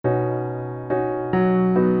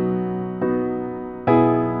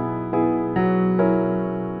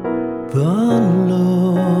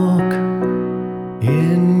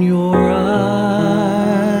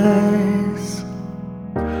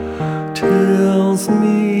tells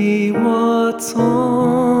me what's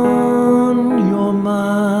on your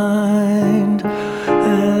mind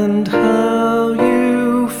and how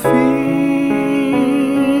you feel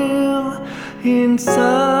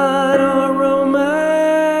inside a romantic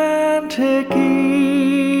evening.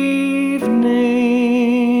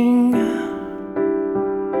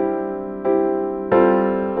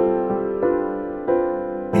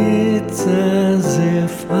 It's as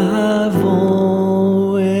if I've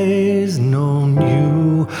always known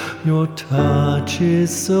you. Your touch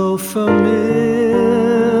is so familiar.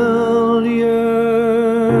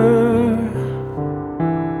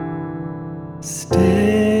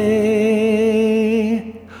 Stay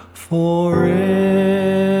forever.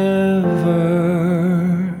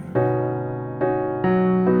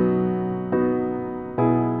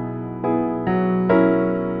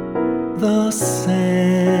 The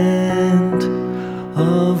scent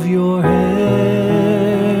of your hair